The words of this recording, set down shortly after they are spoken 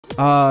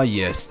Ah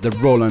yes, the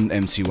Roland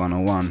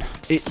MC-101.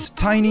 It's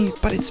tiny,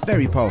 but it's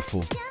very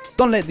powerful.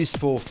 Don't let these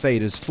 4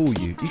 faders fool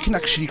you. You can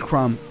actually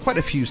cram quite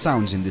a few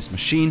sounds in this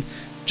machine,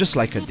 just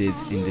like I did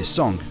in this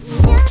song.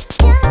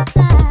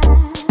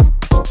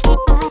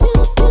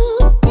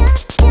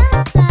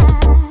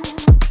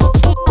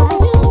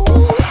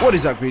 What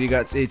is up, greedy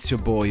guys? It's your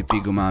boy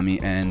Big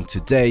Umami, and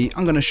today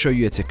I'm gonna show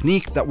you a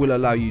technique that will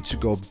allow you to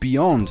go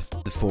beyond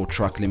the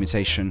 4-track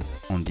limitation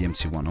on the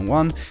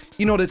MC-101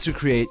 in order to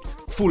create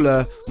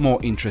fuller, more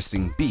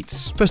interesting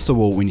beats. First of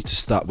all, we need to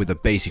start with a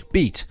basic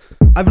beat.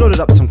 I've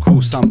loaded up some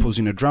cool samples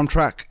in a drum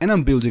track and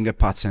I'm building a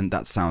pattern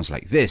that sounds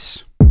like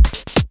this.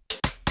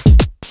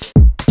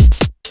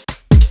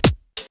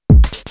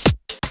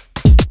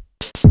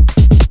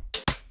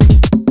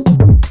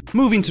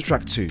 Moving to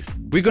track 2,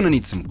 we're gonna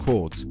need some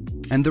chords.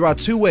 And there are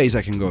 2 ways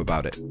I can go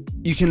about it.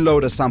 You can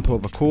load a sample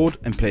of a chord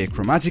and play it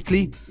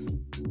chromatically,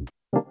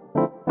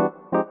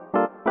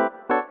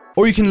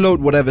 or you can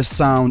load whatever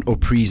sound or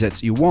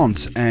presets you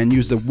want and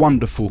use the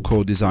wonderful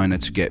chord designer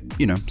to get,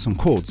 some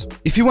chords.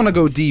 If you want to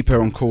go deeper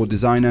on chord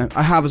designer,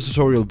 I have a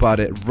tutorial about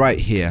it right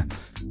here,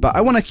 but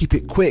I want to keep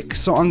it quick,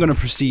 so I'm going to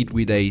proceed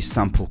with a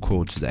sample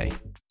chord today.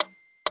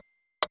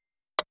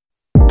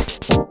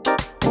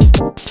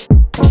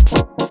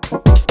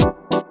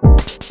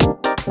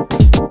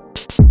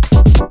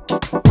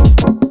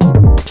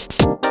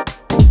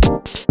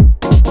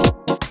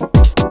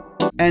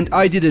 And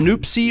I did an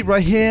oopsie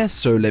right here,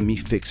 so let me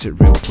fix it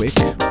real quick.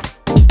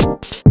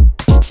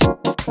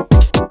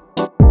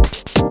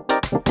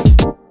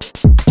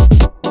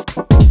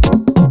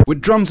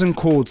 With drums and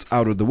chords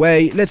out of the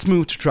way, let's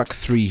move to track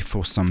 3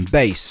 for some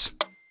bass.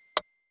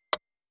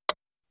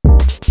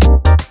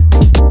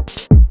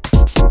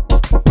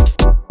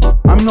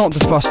 I'm not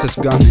the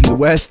fastest gun in the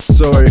West,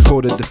 so I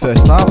recorded the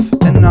first half,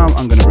 and now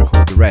I'm gonna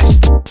record the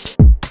rest.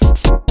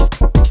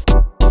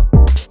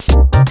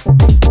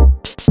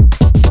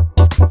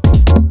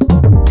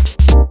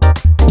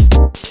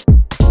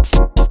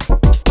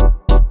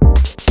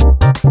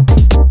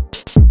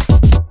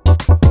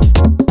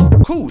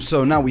 Cool,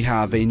 so now we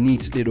have a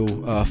neat little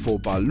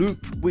 4-bar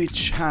loop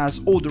which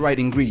has all the right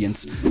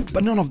ingredients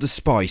but none of the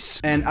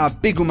spice, and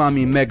at Big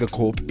Umami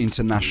Megacorp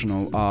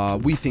International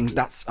we think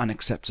that's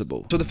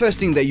unacceptable. So the first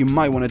thing that you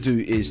might want to do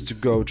is to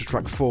go to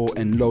track 4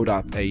 and load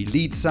up a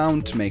lead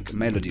sound to make a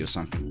melody or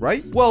something,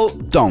 right? Well,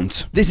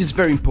 don't. This is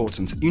very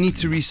important. You need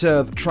to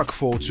reserve track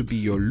 4 to be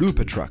your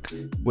looper track.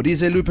 What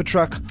is a looper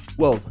track?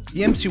 Well,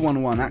 the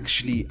MC-101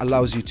 actually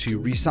allows you to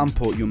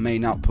resample your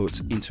main output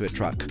into a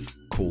track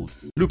called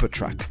looper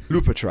track,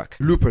 looper track,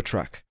 looper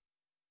track,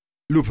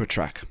 looper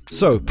track.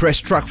 So press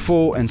track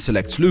 4 and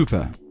select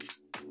looper.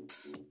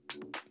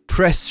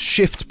 Press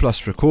Shift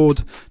plus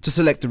record to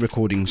select the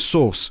recording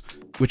source,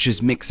 which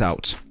is mix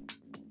out.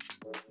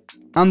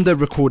 Under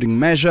recording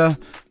measure,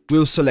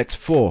 we'll select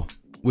 4,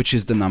 which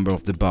is the number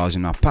of the bars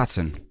in our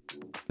pattern.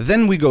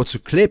 Then we go to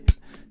clip,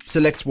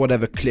 select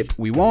whatever clip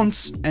we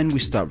want, and we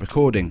start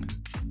recording.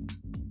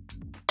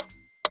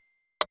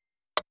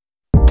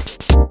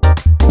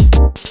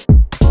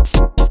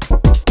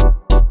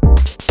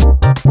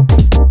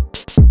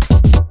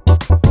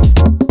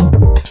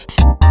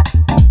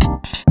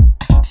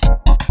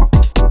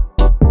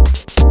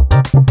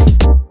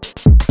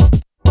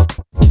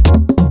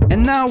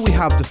 Now we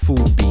have the full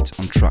beat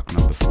on track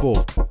number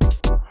 4.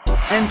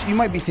 And you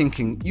might be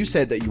thinking, you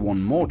said that you want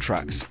more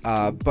tracks,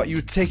 but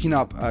you're taking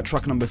up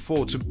track number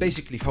 4 to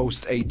basically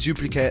host a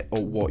duplicate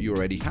of what you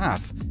already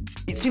have.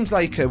 It seems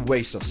like a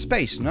waste of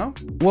space, no?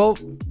 Well,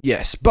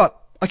 yes, but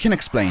I can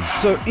explain.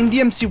 So in the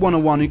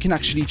MC-101 you can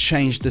actually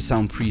change the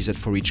sound preset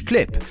for each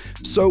clip.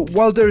 So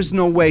while there is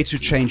no way to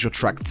change your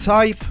track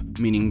type,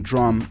 meaning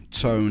drum,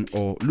 tone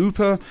or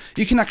looper,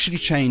 you can actually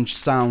change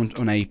sound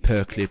on a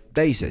per clip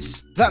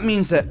basis. That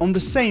means that on the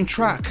same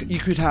track you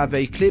could have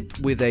a clip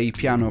with a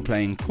piano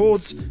playing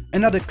chords,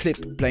 another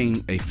clip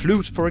playing a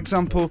flute for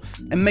example,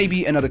 and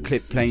maybe another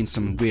clip playing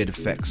some weird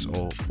effects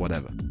or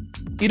whatever.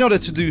 In order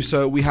to do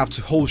so, we have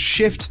to hold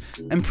Shift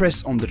and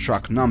press on the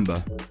track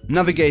number.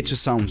 Navigate to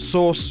sound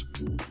source,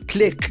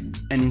 click,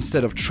 and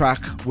instead of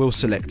track, we'll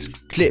select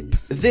clip.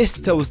 This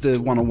tells the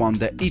 101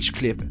 that each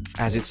clip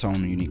has its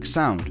own unique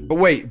sound. But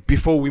wait,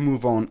 before we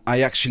move on,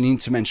 I actually need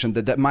to mention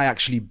that there might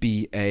actually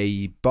be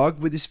a bug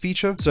with this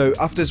feature. So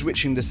after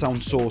switching the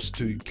sound source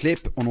to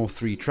clip on all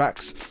 3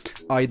 tracks,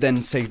 I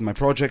then saved my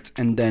project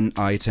and then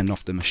I turned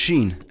off the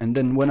machine. And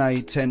then when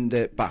I turned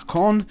it back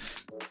on,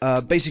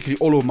 basically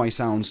all of my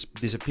sounds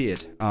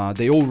disappeared.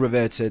 They all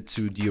reverted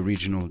to the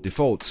original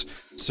defaults.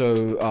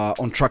 So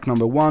on track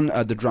number 1,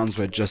 the drums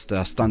were just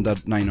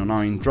standard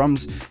 909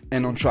 drums,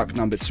 and on track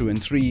number 2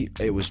 and 3,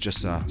 it was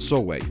just a saw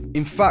wave.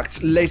 In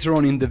fact, later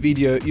on in the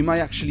video, you might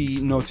actually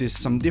notice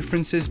some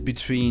differences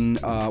between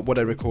what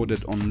I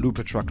recorded on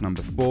looper track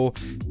number 4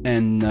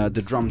 and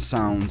the drum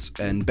sounds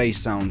and bass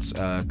sounds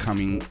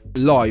coming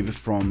live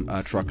from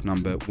track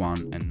number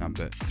 1 and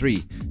number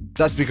 3.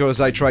 That's because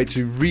I tried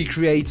to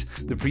recreate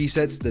the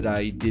presets that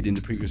I did in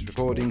the previous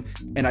recording,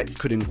 and I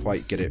couldn't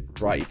quite get it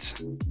right.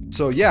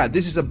 So yeah,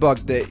 this is is a bug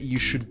that you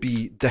should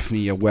be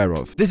definitely aware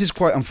of. This is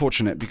quite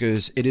unfortunate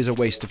because it is a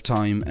waste of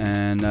time,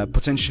 and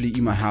potentially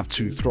you might have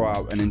to throw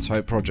out an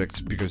entire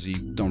project because you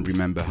don't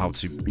remember how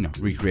to,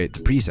 recreate the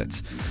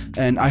presets.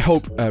 And I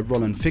hope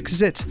Roland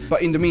fixes it.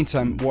 But in the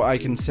meantime, what I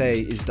can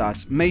say is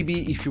that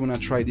maybe if you want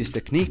to try this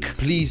technique,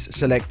 please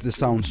select the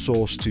sound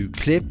source to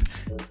clip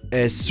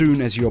as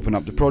soon as you open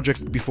up the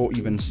project before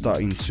even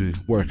starting to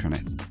work on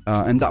it.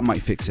 And that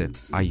might fix it.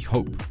 I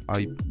hope.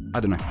 I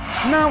don't know.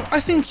 Now, I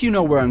think you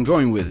know where I'm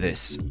going with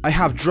this. I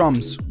have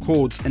drums,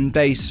 chords and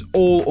bass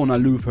all on a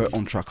looper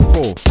on track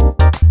 4.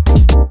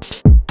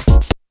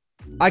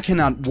 I can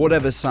add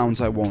whatever sounds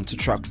I want to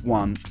track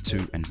 1,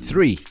 2 and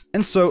 3.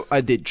 And so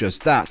I did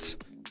just that.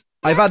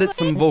 I've added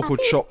some vocal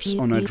chops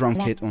on a drum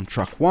kit on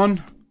track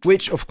 1,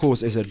 which of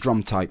course is a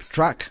drum type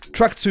track.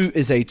 Track 2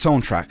 is a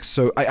tone track,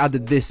 so I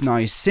added this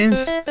nice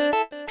synth.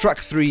 Track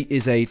 3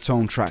 is a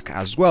tone track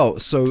as well,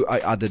 so I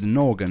added an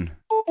organ.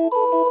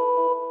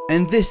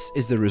 And this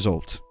is the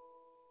result.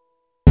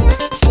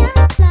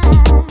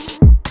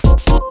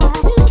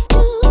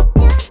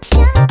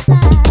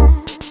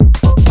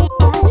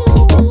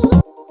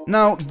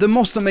 Now, the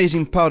most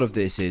amazing part of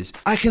this is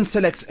I can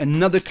select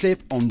another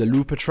clip on the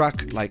looper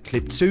track, like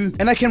clip 2,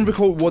 and I can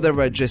record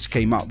whatever I just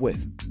came up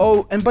with.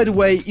 Oh, and by the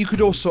way, you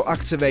could also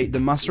activate the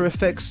master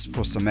effects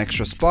for some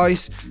extra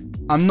spice.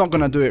 I'm not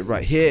gonna do it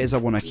right here as I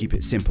wanna keep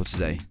it simple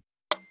today.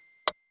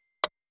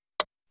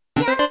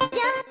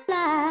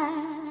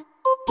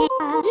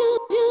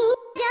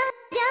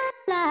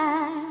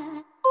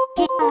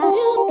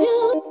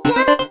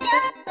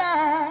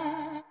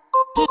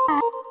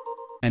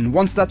 And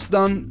once that's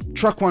done,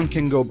 track 1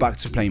 can go back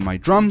to playing my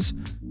drums,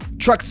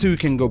 track 2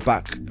 can go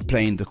back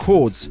playing the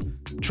chords,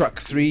 track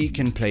 3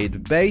 can play the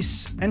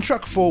bass, and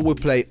track 4 will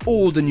play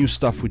all the new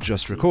stuff we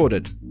just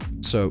recorded.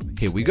 So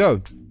here we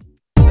go.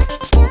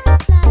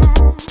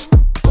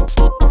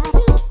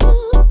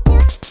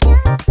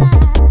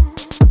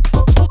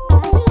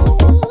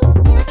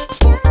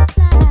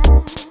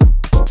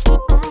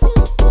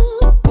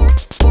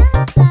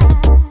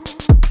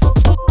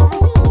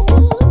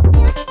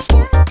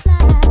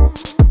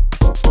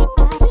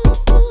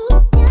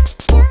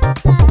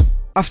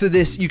 After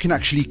this, you can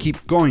actually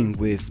keep going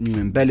with new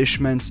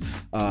embellishments,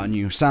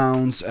 new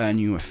sounds,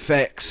 new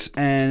effects,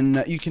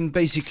 and you can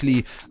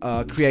basically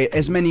create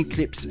as many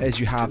clips as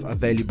you have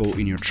available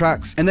in your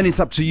tracks. And then it's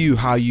up to you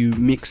how you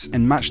mix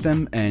and match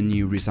them and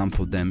you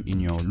resample them in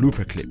your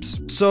looper clips.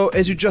 So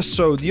as you just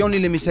saw, the only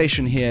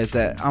limitation here is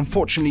that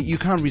unfortunately you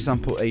can't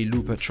resample a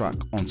looper track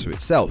onto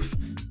itself.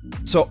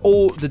 So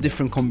all the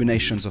different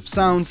combinations of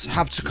sounds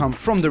have to come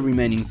from the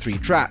remaining 3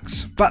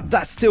 tracks. But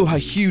that's still a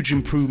huge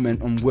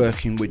improvement on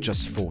working with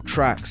just 4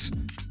 tracks.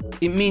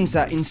 It means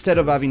that instead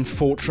of having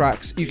 4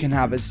 tracks, you can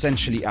have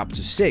essentially up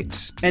to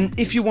 6. And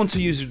if you want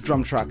to use a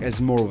drum track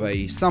as more of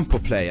a sample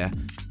player,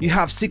 you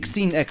have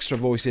 16 extra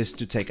voices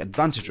to take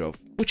advantage of,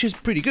 which is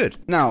pretty good.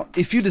 Now,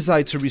 if you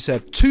decide to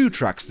reserve 2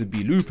 tracks to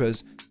be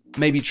loopers,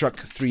 maybe track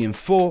 3 and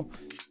 4,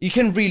 you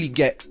can really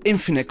get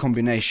infinite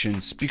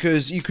combinations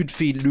because you could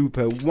feed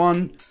looper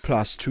 1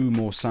 plus 2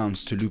 more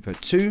sounds to looper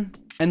 2,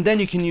 and then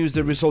you can use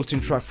the resulting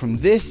track from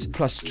this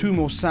plus 2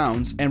 more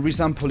sounds and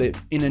resample it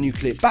in a new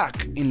clip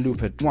back in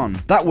looper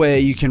 1. That way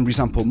you can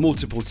resample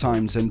multiple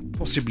times and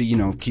possibly,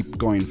 keep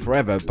going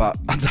forever, but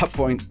at that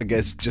point, I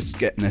guess just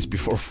get an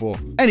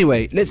SP44.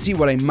 Anyway, let's see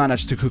what I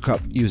managed to cook up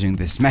using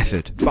this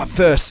method. But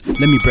first,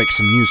 let me break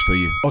some news for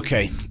you.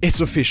 Okay, it's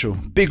official.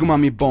 Big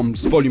Umami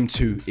Bombs Volume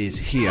 2 is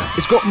here.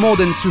 It's got more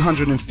than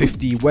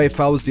 250 wave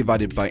files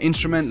divided by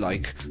instrument,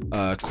 like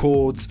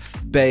chords,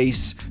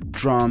 bass,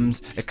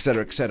 drums,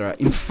 etc, etc.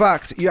 In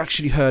fact, you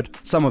actually heard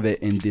some of it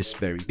in this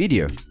very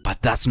video. But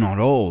that's not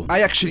all.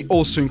 I actually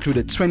also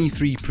included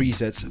 23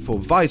 presets for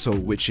Vital,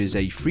 which is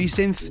a free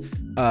synth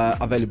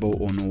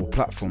available on all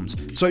platforms.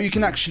 So you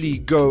can actually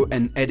go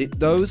and edit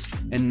those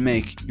and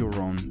make your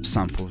own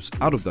samples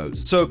out of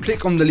those. So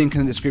click on the link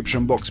in the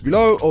description box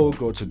below or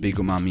go to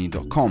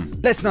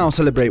bigumami.com. Let's now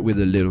celebrate with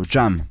a little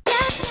jam.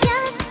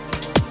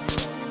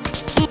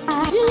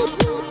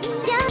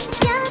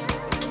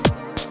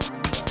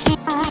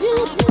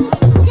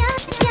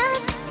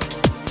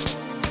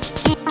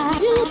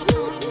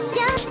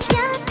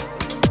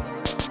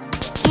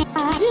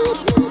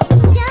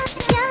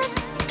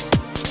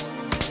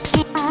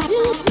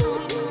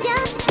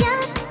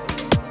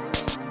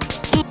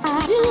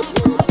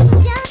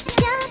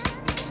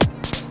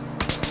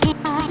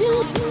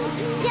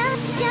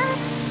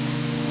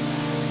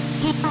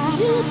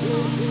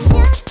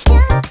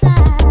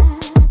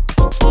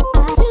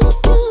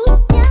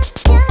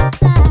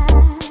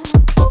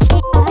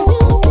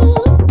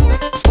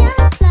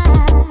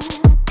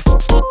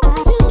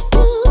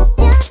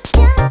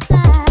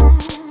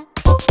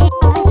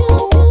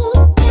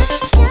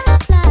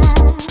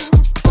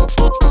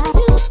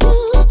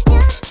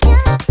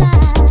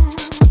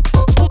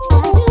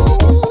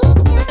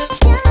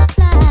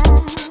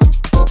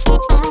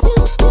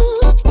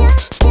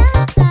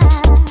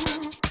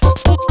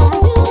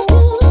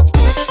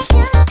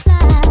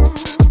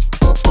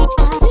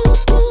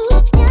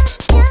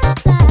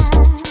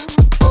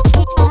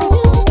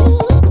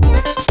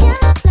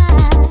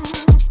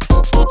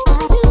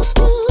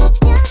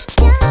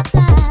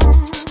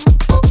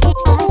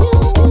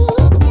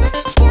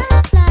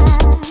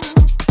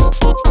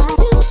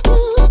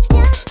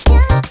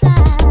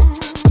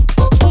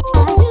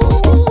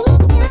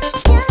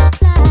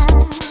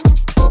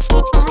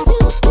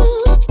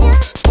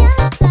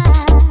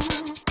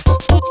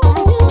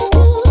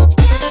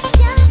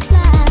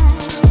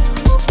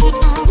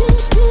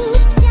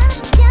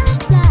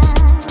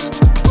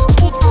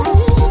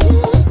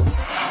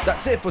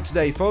 it for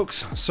today,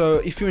 folks. So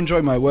if you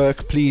enjoy my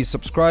work, please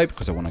subscribe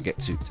because I want to get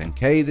to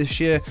 10k this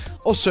year.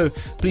 Also,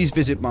 please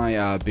visit my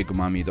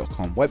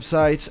bigumami.com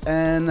website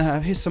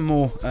and here's some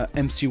more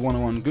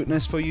MC-101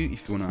 goodness for you.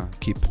 If you want to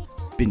keep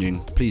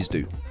binging, please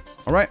do.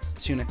 All right,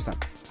 see you next time.